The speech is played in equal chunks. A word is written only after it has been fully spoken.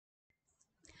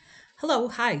Hello,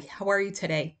 hi, how are you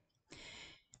today?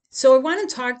 So, I want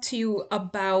to talk to you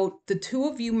about the two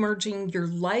of you merging your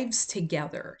lives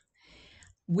together.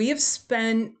 We have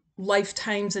spent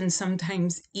lifetimes and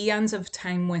sometimes eons of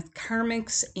time with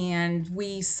karmics, and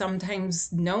we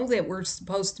sometimes know that we're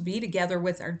supposed to be together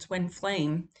with our twin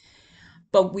flame,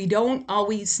 but we don't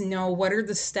always know what are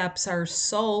the steps our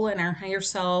soul and our higher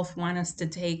self want us to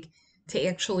take to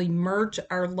actually merge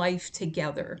our life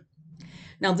together.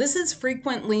 Now, this is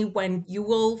frequently when you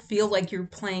will feel like you're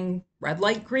playing red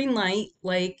light, green light,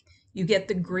 like you get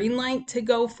the green light to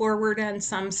go forward on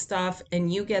some stuff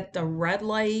and you get the red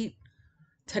light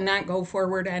to not go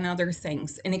forward on other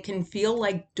things. And it can feel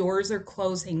like doors are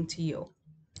closing to you.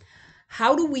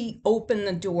 How do we open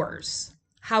the doors?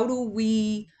 How do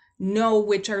we know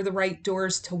which are the right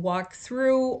doors to walk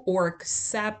through or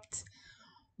accept?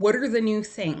 What are the new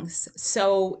things?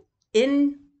 So,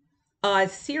 in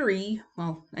theory,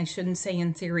 well, I shouldn't say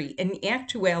in theory, in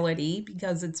actuality,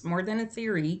 because it's more than a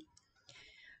theory,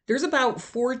 there's about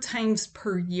 4 times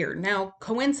per year. Now,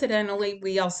 coincidentally,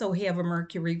 we also have a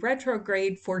Mercury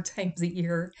retrograde 4 times a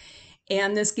year,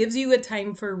 and this gives you a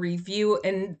time for review.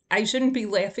 And I shouldn't be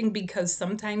laughing because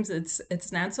sometimes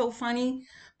it's not so funny,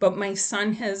 but my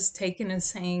son has taken a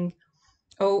saying,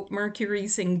 "Oh,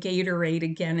 Mercury's in Gatorade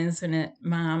again, isn't it,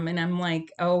 Mom?" And I'm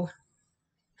like, "Oh,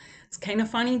 it's kind of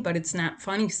funny, but it's not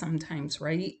funny sometimes,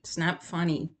 right? It's not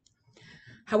funny."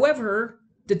 However,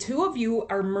 the two of you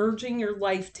are merging your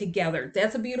life together.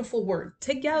 That's a beautiful word.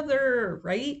 Together,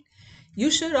 right? You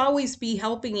should always be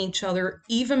helping each other,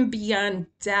 even beyond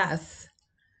death,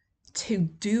 to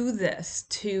do this,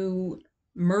 to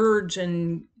merge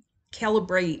and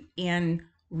calibrate and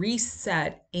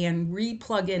reset and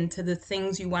replug into the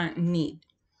things you want and need.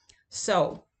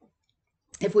 So,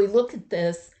 if we look at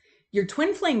this, your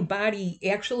twin flame body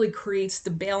actually creates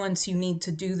the balance you need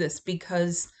to do this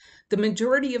because the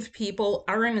majority of people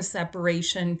are in a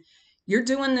separation. You're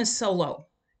doing this solo.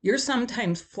 You're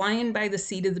sometimes flying by the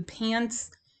seat of the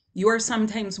pants. You are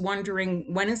sometimes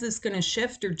wondering, when is this going to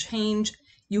shift or change?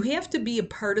 You have to be a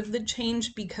part of the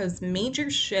change because major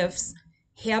shifts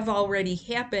have already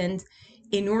happened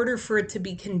in order for it to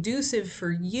be conducive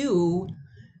for you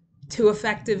to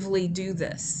effectively do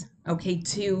this, okay,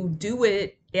 to do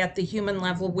it at the human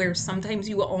level where sometimes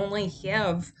you only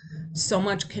have so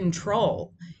much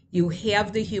control. You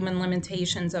have the human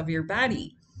limitations of your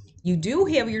body. You do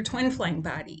have your twin flame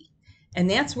body, and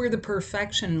that's where the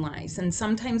perfection lies. And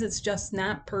sometimes it's just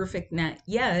not perfect, not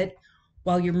yet,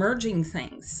 while you're merging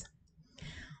things.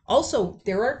 Also,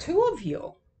 there are two of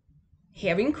you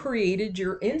having created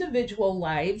your individual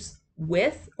lives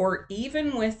with or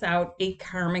even without a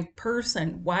karmic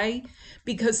person. Why?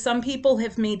 Because some people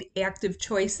have made active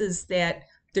choices that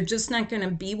they're just not going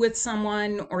to be with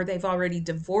someone, or they've already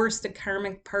divorced a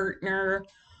karmic partner,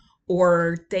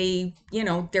 or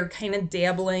they're kind of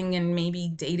dabbling and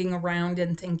maybe dating around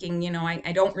and thinking,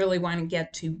 I don't really want to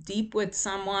get too deep with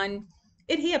someone.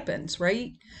 It happens,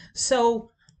 right? So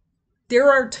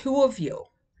there are two of you.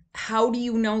 How do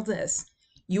you know this?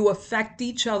 You affect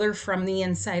each other from the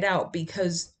inside out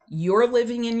because you're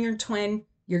living in your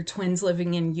twin's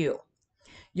living in you.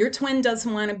 Your twin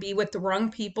doesn't want to be with the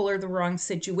wrong people or the wrong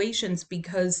situations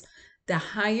because the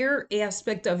higher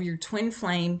aspect of your twin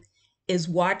flame is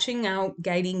watching out,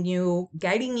 guiding you,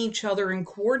 guiding each other, and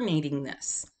coordinating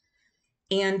this.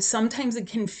 And sometimes it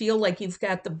can feel like you've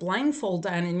got the blindfold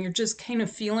on and you're just kind of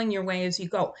feeling your way as you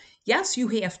go. Yes, you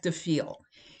have to feel.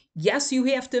 Yes, you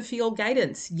have to feel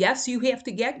guidance. Yes, you have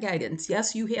to get guidance.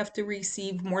 Yes, you have to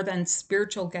receive more than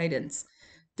spiritual guidance.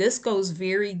 This goes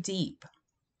very deep,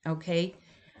 okay?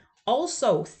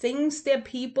 Also, things that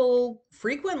people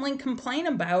frequently complain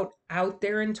about out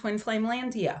there in twin flame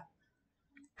landia.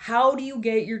 How do you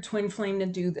get your twin flame to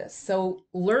do this? So,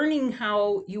 learning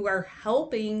how you are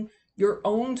helping your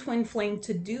own twin flame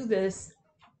to do this,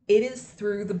 it is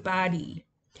through the body.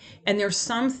 And there's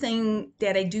something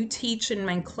that I do teach in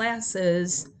my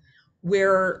classes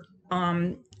where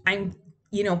I'm,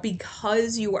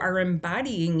 because you are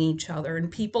embodying each other, and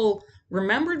people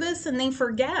remember this and they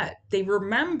forget. They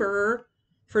remember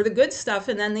for the good stuff,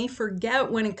 and then they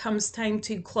forget when it comes time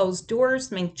to close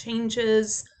doors, make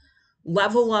changes,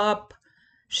 level up,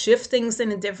 shift things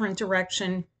in a different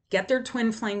direction, get their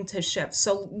twin flame to shift.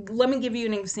 So let me give you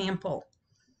an example.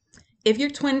 If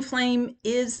your twin flame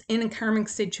is in a karmic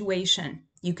situation,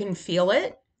 you can feel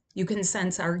it, you can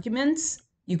sense arguments,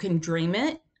 you can dream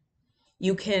it,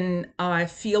 you can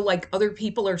feel like other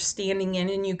people are standing in,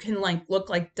 and you can like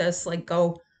look like this, like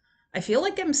go, I feel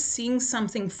like I'm seeing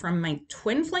something from my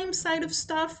twin flame side of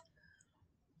stuff,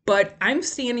 but I'm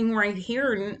standing right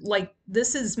here and like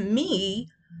this is me,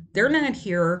 They're not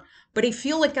here, but I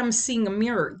feel like I'm seeing a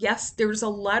mirror. Yes, there's a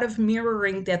lot of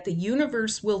mirroring that the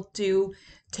universe will do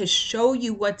to show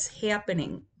you what's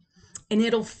happening, and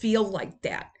it'll feel like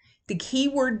that. The key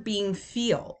word being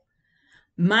feel.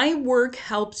 My work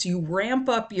helps you ramp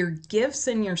up your gifts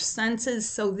and your senses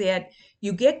so that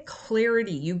you get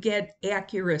clarity, you get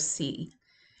accuracy.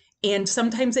 And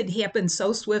sometimes it happens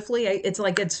so swiftly. It's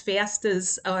like it's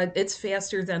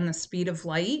faster than the speed of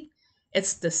light.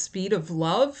 It's the speed of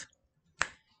love.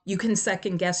 You can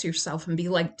second guess yourself and be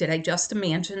like, did I just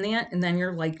imagine that? And then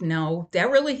you're like, no,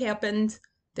 that really happened.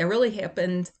 That really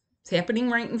happened. It's happening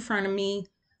right in front of me.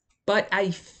 But I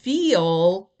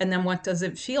feel, and then what does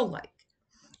it feel like?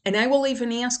 And I will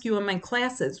even ask you in my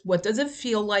classes, what does it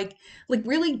feel like? Like,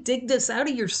 really dig this out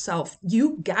of yourself.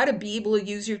 You got to be able to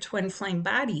use your twin flame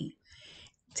body.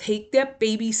 Take that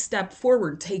baby step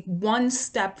forward. Take one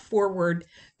step forward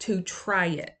to try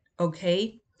it,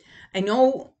 okay? I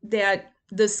know that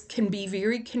this can be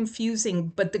very confusing,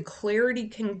 but the clarity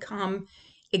can come.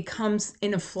 It comes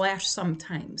in a flash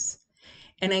sometimes.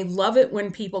 And I love it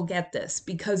when people get this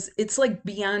because it's like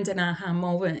beyond an aha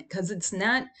moment, because it's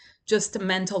not just a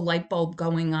mental light bulb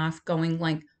going off, going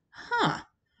like, huh,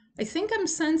 I think I'm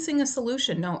sensing a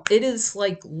solution. No, it is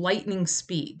like lightning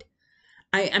speed.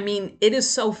 I mean, it is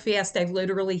so fast. I've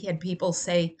literally had people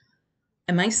say,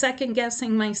 am I second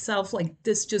guessing myself? Like,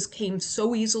 this just came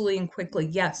so easily and quickly.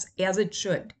 Yes, as it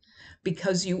should,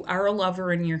 because you are a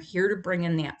lover and you're here to bring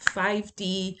in that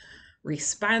 5D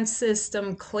response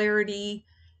system, clarity,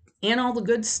 and all the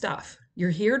good stuff. You're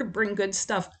here to bring good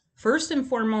stuff first and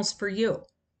foremost for you.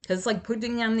 Because it's like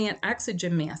putting on that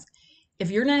oxygen mask.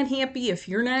 If you're not happy, if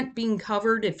you're not being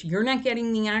covered, if you're not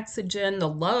getting the oxygen, the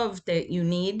love that you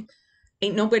need,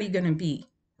 ain't nobody gonna be,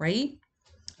 right?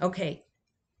 Okay.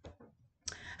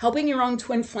 Helping your own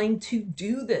twin flame to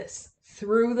do this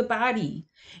through the body.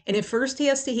 And it first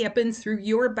has to happen through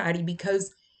your body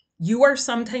because you are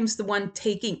sometimes the one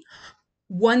taking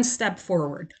one step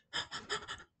forward.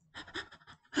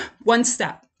 One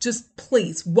step, just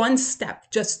please, one step.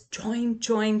 Just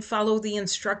join, follow the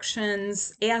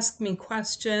instructions, ask me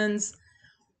questions,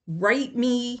 write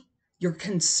me your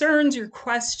concerns, your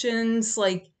questions.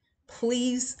 Like,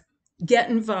 please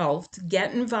get involved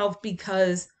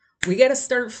because we got to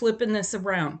start flipping this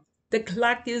around. The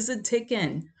clock is a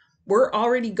ticking. We're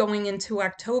already going into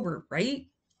October, right?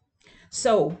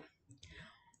 So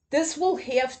this will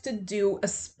have to do,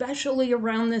 especially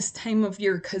around this time of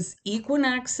year, because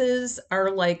equinoxes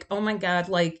are like, oh my God,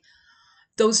 like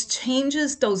those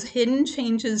changes, those hidden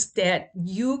changes that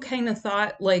you kind of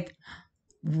thought, like,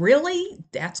 really?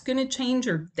 That's going to change,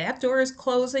 or that door is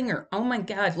closing, or oh my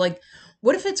God, like,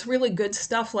 what if it's really good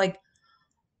stuff? Like,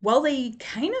 well, they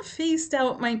kind of phased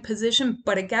out my position,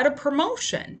 but I got a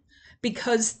promotion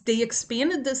because they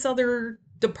expanded this other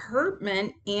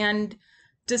department and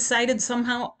decided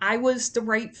somehow I was the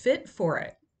right fit for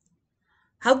it.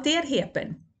 How'd that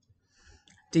happen?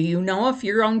 Do you know if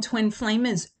your own twin flame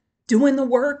is doing the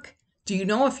work? Do you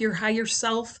know if your higher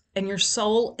self and your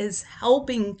soul is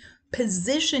helping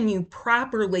position you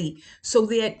properly so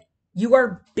that you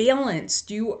are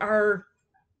balanced? You are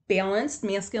balanced,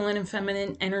 masculine and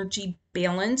feminine energy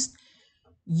balanced,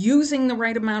 using the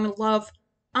right amount of love,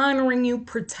 honoring you,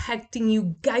 protecting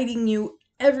you, guiding you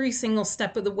every single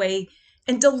step of the way,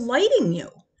 and delighting you.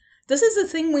 This is a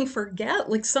thing we forget.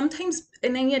 Like sometimes,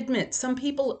 and I admit, some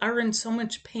people are in so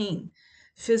much pain,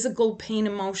 physical pain,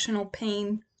 emotional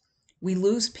pain. We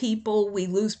lose people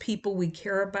we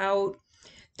care about.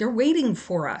 They're waiting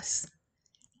for us.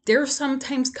 They're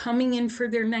sometimes coming in for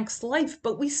their next life,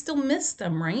 but we still miss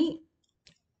them, right?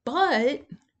 But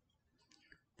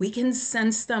we can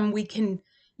sense them. We can,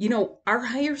 our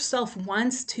higher self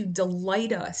wants to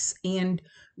delight us and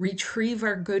retrieve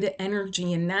our good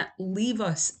energy and not leave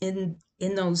us in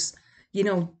those,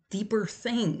 deeper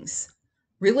things.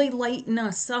 Really lighten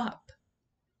us up.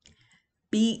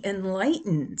 Be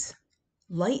enlightened,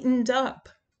 lightened up,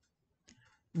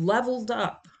 leveled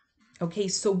up. Okay,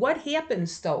 so what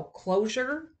happens though?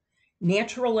 Closure,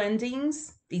 natural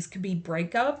endings, these could be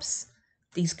breakups,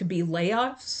 these could be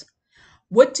layoffs.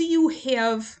 What do you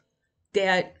have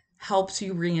that helps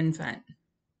you reinvent?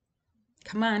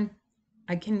 Come on,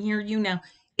 I can hear you now.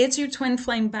 It's your twin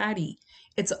flame body.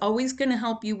 It's always going to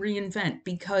help you reinvent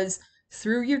because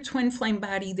through your twin flame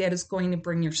body, that is going to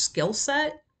bring your skill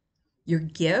set, your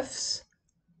gifts,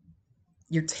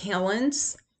 your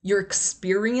talents, your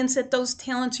experience at those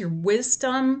talents, your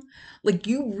wisdom. Like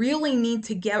you really need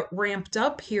to get ramped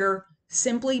up here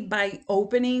simply by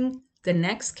opening the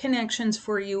next connections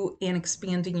for you and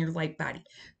expanding your light body.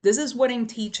 This is what I'm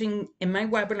teaching in my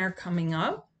webinar coming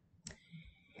up.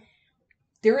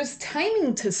 there is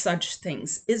timing to such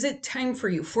things. Is it time for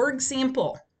you? For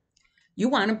example, you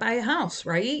want to buy a house,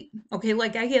 right? Okay,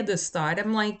 like I had this thought.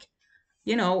 I'm like,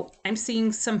 I'm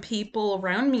seeing some people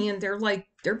around me and they're like,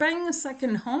 they're buying a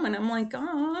second home. And I'm like,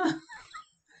 ah.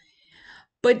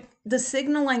 But the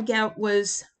signal I got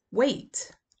was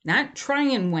wait, not try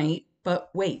and wait, but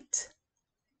wait.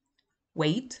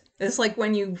 Wait. It's like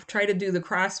when you try to do the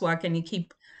crosswalk and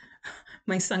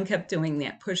my son kept doing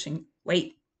that, pushing,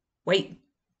 wait, wait,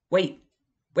 wait,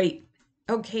 wait.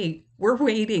 Okay, we're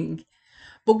waiting.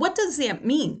 But what does that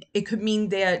mean? It could mean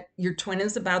that your twin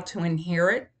is about to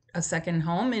inherit a second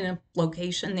home in a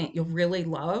location that you'll really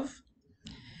love.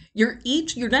 You're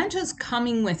not just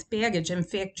coming with baggage. In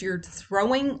fact, you're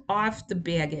throwing off the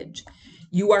baggage.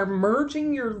 You are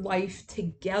merging your life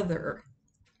together.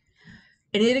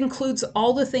 And it includes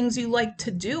all the things you like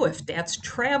to do, if that's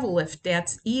travel, if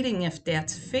that's eating, if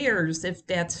that's fairs, if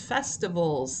that's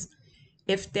festivals,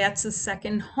 if that's a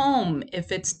second home,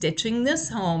 if it's ditching this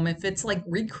home, if it's like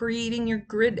recreating your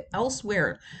grid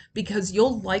elsewhere because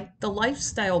you'll like the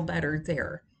lifestyle better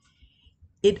there.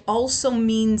 It also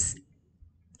means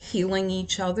healing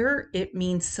each other. It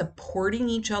means supporting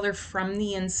each other from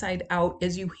the inside out,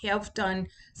 as you have done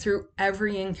through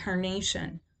every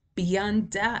incarnation, beyond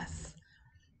death.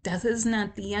 Death is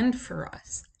not the end for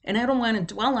us. And I don't want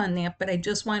to dwell on that, but I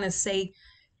just want to say,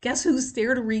 guess who's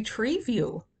there to retrieve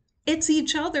you? It's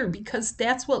each other, because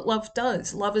that's what love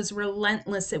does. Love is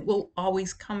relentless. It will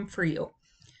always come for you,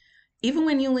 even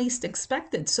when you least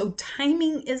expect it. So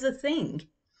timing is a thing.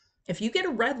 If you get a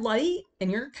red light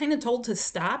and you're kind of told to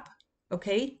stop,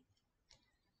 okay,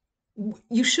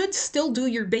 you should still do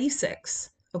your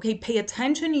basics. Okay, pay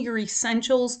attention to your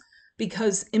essentials,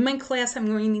 because in my class, I'm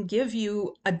going to give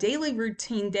you a daily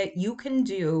routine that you can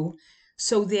do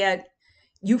so that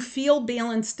you feel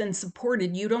balanced and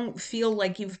supported. You don't feel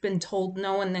like you've been told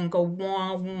no and then go,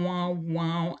 wow, wow,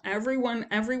 wow.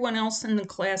 Everyone else in the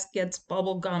class gets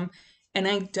bubble gum and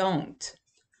I don't.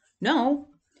 No,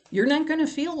 you're not going to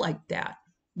feel like that.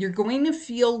 You're going to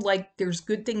feel like there's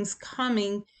good things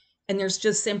coming and there's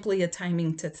just simply a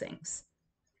timing to things.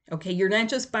 Okay, you're not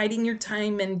just biding your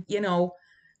time and,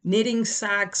 knitting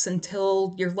socks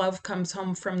until your love comes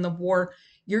home from the war.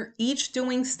 You're each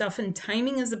doing stuff, and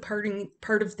timing is a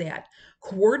part of that.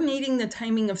 Coordinating the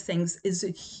timing of things is a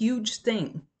huge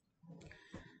thing.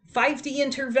 5D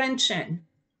intervention.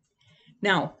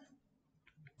 Now,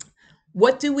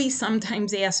 what do we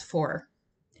sometimes ask for?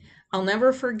 I'll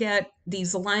never forget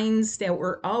these lines that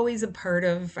were always a part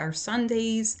of our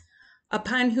Sundays,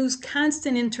 upon whose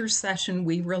constant intercession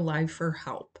we rely for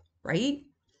help, right?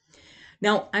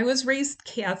 Now, I was raised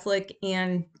Catholic,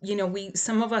 and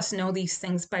some of us know these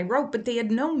things by rote, but they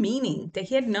had no meaning. They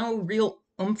had no real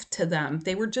oomph to them.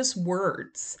 They were just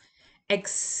words,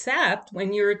 except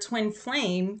when you're a twin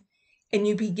flame and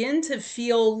you begin to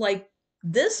feel like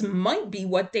this might be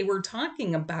what they were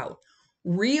talking about.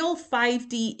 Real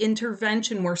 5D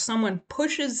intervention where someone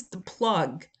pushes the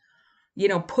plug,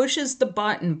 pushes the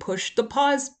button, push the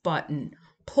pause button,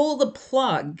 pull the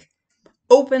plug,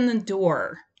 open the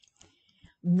door,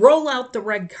 roll out the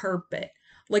red carpet,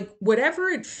 like whatever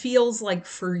it feels like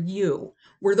for you,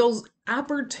 where those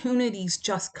opportunities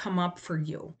just come up for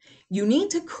you. You need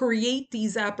to create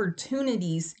these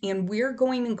opportunities, and we're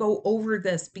going to go over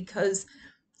this because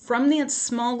from that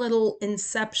small little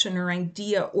inception or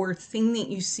idea or thing that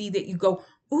you see that you go,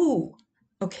 ooh,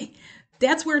 okay,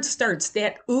 that's where it starts.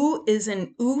 That ooh is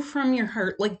an ooh from your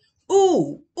heart, like,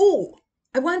 ooh,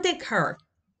 I want that car.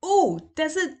 Ooh,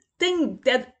 that's a thing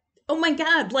that, oh my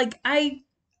God, like I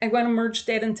want to merge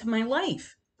that into my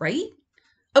life, right?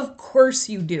 Of course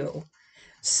you do.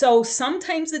 So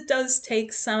sometimes it does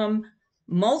take some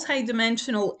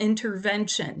multidimensional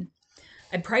intervention.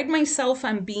 I pride myself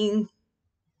on being,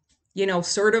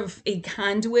 sort of a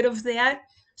conduit of that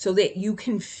so that you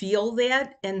can feel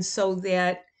that and so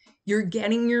that you're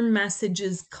getting your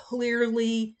messages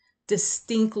clearly,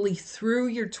 distinctly through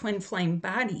your twin flame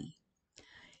body.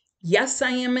 Yes,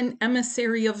 I am an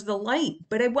emissary of the light,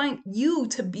 but I want you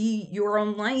to be your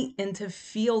own light and to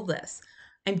feel this.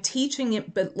 I'm teaching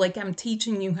it, but like I'm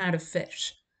teaching you how to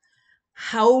fish.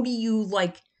 How do you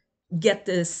get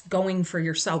this going for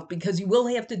yourself? Because you will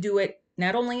have to do it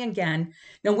not only again.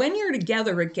 Now, when you're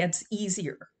together, it gets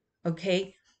easier,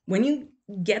 okay? When you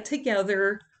get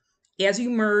together, as you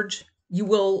merge, you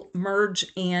will merge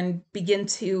and begin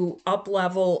to up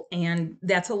level, and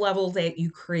that's a level that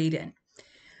you create in.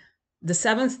 The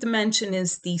seventh dimension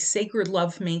is the sacred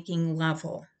lovemaking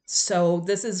level. So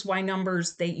this is why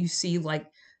numbers that you see like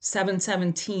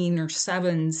 717 or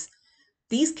sevens,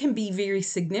 these can be very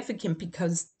significant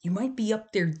because you might be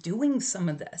up there doing some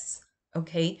of this.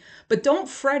 Okay. But don't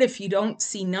fret if you don't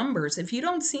see numbers. If you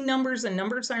don't see numbers and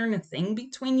numbers aren't a thing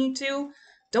between you two,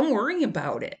 don't worry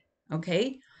about it.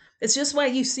 Okay. It's just why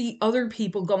you see other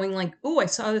people going like, oh, I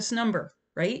saw this number,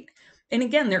 right? And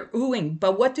again, they're oohing,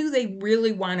 but what do they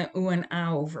really want to ooh and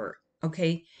ah over?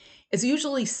 Okay. It's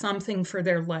usually something for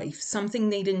their life, something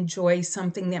they'd enjoy,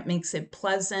 something that makes it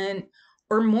pleasant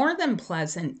or more than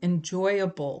pleasant,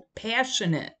 enjoyable,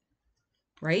 passionate,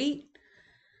 right?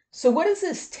 So what does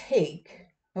this take?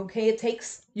 Okay, it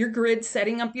takes your grid,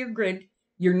 setting up your grid,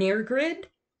 your near grid,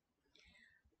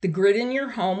 the grid in your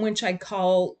home, which I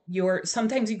call your,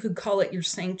 sometimes you could call it your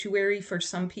sanctuary. For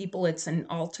some people, it's an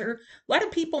altar. A lot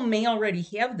of people may already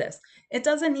have this. It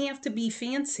doesn't have to be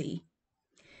fancy.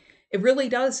 It really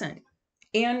doesn't.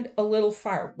 And a little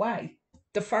far. Why?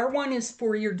 The far one is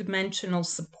for your dimensional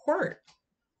support.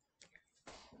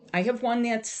 I have one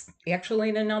that's actually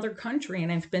in another country,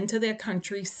 and I've been to that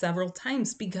country several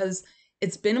times because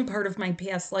it's been a part of my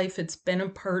past life. It's been a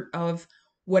part of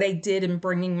what I did in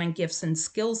bringing my gifts and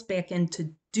skills back in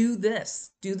to do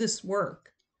this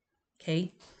work.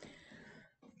 Okay.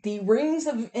 The rings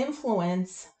of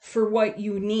influence for what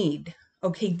you need.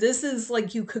 Okay. This is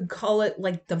like, you could call it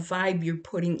like the vibe you're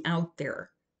putting out there.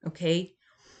 Okay.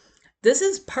 This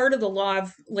is part of the law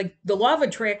of, like, the law of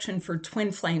attraction for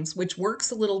twin flames, which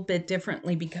works a little bit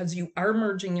differently because you are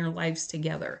merging your lives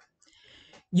together.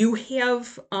 You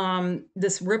have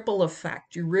this ripple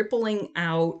effect. You're rippling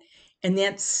out, and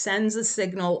that sends a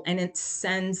signal and it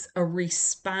sends a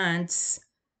response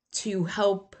to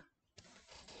help.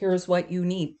 Here's what you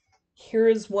need.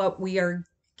 Here's what we are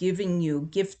giving you,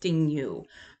 gifting you,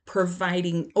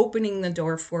 providing, opening the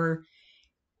door for,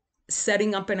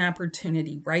 setting up an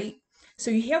opportunity, right? So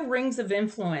you have rings of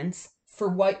influence for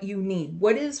what you need.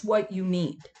 What is what you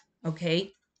need?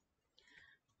 Okay.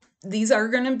 These are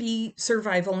going to be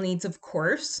survival needs, of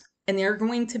course, and they're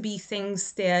going to be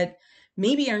things that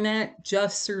maybe are not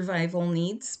just survival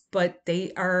needs, but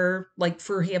they are like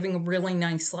for having a really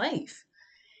nice life.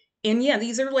 And yeah,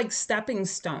 these are like stepping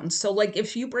stones. So like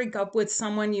if you break up with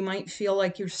someone, you might feel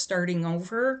like you're starting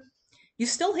over. You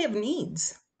still have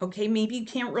needs. Okay, maybe you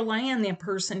can't rely on that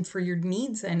person for your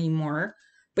needs anymore,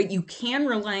 but you can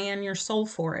rely on your soul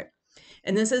for it.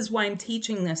 And this is why I'm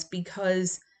teaching this,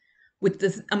 because with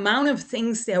the amount of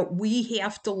things that we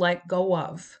have to let go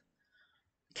of,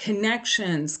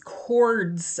 connections,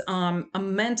 cords,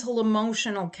 mental,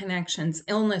 emotional connections,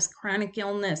 illness, chronic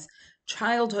illness,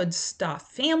 childhood stuff,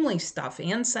 family stuff,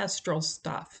 ancestral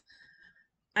stuff.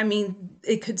 I mean,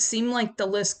 it could seem like the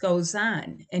list goes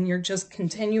on, and you're just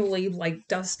continually like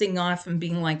dusting off and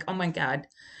being like, oh my God,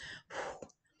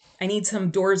 I need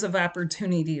some doors of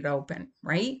opportunity to open,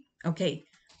 right? Okay,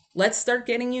 let's start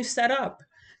getting you set up.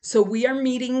 So we are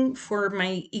meeting for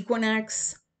my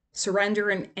Equinox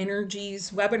Surrender and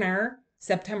Energies webinar,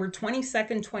 September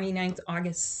 22nd, 29th,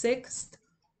 August 6th.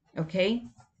 Okay,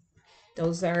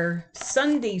 those are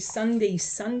Sunday.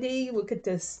 Look at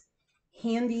this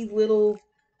handy little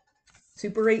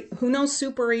Super H. Who knows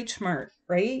Super H Mart,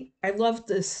 right? I love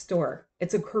this store.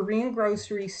 It's a Korean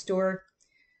grocery store.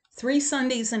 3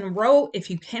 Sundays in a row. If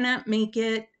you cannot make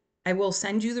it, I will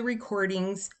send you the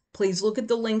recordings. Please look at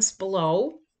the links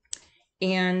below.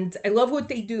 And I love what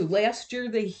they do. Last year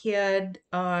they had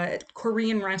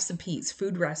Korean recipes,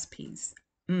 food recipes.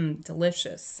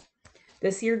 Delicious.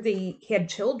 This year they had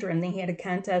children. They had a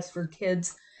contest for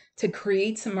kids to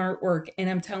create some artwork. And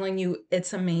I'm telling you,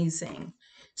 it's amazing.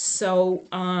 So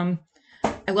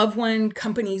I love when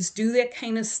companies do that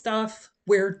kind of stuff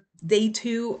where they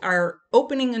too are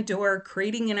opening a door,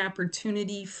 creating an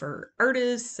opportunity for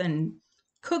artists and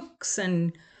cooks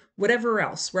and whatever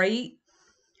else, right?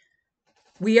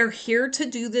 We are here to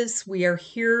do this. We are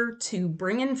here to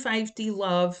bring in 5D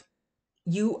love.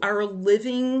 You are a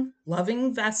living,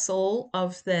 loving vessel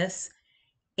of this.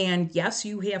 And yes,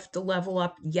 you have to level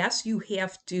up. Yes, you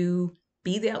have to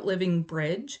be that living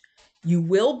bridge. You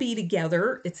will be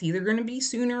together. It's either going to be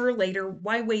sooner or later.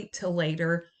 Why wait till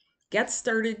later? Get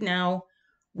started now.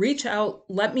 Reach out.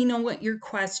 Let me know what your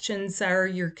questions are,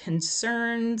 your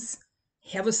concerns.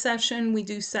 Have a session. We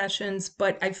do sessions.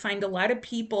 But I find a lot of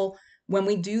people, when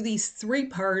we do these 3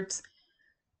 parts,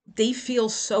 they feel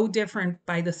so different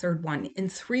by the 3rd one. In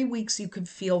 3 weeks, you could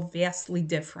feel vastly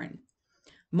different.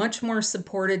 Much more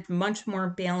supported, much more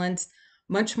balanced,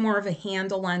 much more of a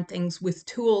handle on things with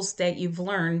tools that you've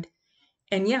learned.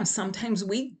 And yeah, sometimes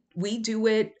we do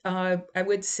it, I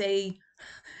would say,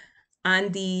 on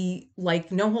the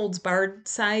like no holds barred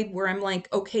side, where I'm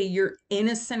like, okay, you're in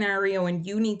a scenario and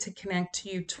you need to connect to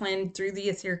your twin through the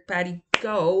etheric body,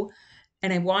 go.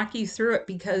 and I walk you through it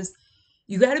because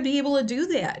you got to be able to do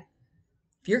that.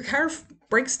 If your car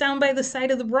breaks down by the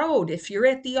side of the road, if you're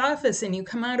at the office and you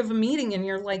come out of a meeting and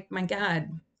you're like, my God,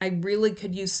 I really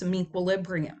could use some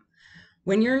equilibrium.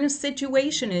 When you're in a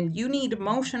situation and you need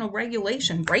emotional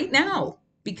regulation right now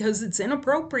because it's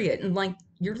inappropriate and like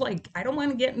you're like, I don't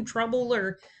want to get in trouble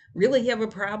or really have a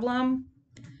problem.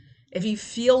 If you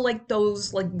feel like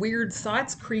those like weird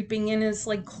thoughts creeping in as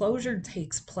like closure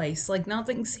takes place, like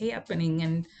nothing's happening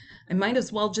and I might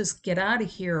as well just get out of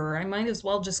here or I might as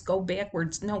well just go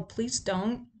backwards. No, please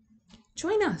don't.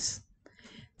 Join us.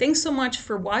 Thanks so much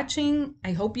for watching.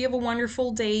 I hope you have a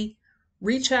wonderful day.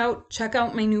 Reach out, check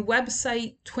out my new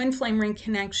website,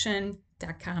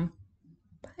 twinflamereconnection.com.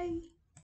 Bye.